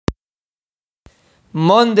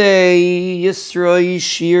Monday, Yisroi,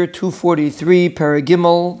 Shir 243,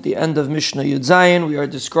 Paragimel, the end of Mishnah Yud Zayin. We are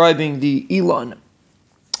describing the Elon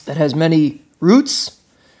that has many roots,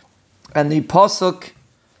 and the Pasuk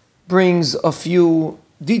brings a few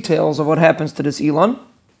details of what happens to this Elon.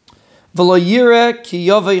 V'lo yireh ki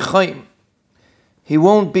yavei chayim. He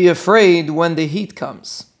won't be afraid when the heat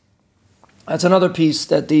comes. That's another piece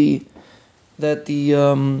that the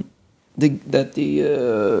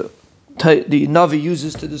Navi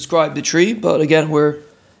uses to describe the tree, but again, we're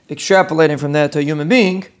extrapolating from that to a human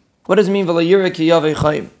being. What does it mean, V'lo yireh ki yavei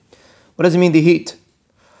chayim? What does it mean, the heat?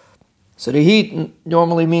 So the heat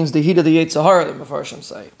normally means the heat of the Yetzer Hara, the Mefarshim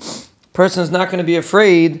say. A person is not going to be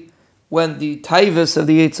afraid when the taivas of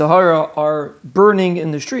the Yetzer Hara are burning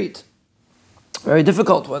in the street. Very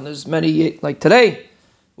difficult when there's many, like today,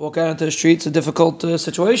 walk out into the street, it's a difficult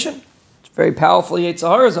situation. It's very powerful Yetzer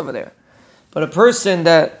Haras over there. But a person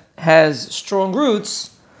that has strong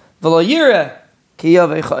roots, V'lo yireh ki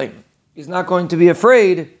yavei chayim. He's not going to be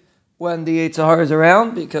afraid when the Yetzer Hara is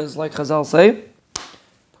around, because like Chazal say,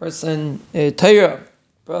 person Torah,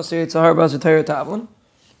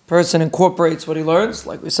 person incorporates what he learns,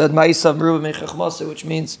 like we said, which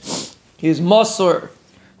means he is masur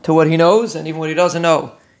to what he knows, and even what he doesn't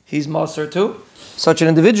know, he's masur too. Such an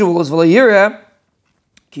individual is V'lo yireh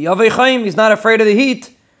ki yavei chayim. He's not afraid of the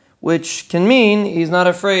heat, which can mean he's not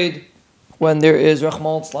afraid when there is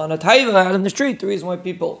Rachmana litzlan a taiva out in the street. The reason why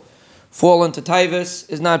people fall into taivas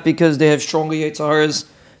is not because they have stronger Yetzer Haras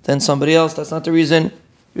than somebody else. That's not the reason.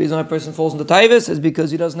 The reason why a person falls into taivas is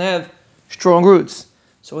because he doesn't have strong roots.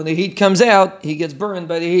 So when the heat comes out, he gets burned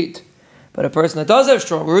by the heat. But a person that does have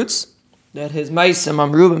strong roots, that his ma'asim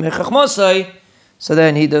amru b'mechachmasai, so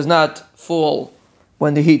then he does not fall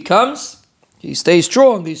when the heat comes. He stays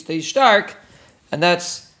strong, he stays stark, and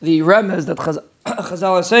that's the remez that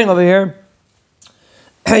Chazal is saying over here.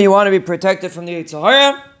 You want to be protected from the Yetzer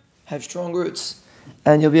Hara, have strong roots,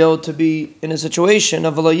 and you'll be able to be in a situation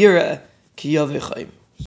of V'lo yireh ki yavei chayim.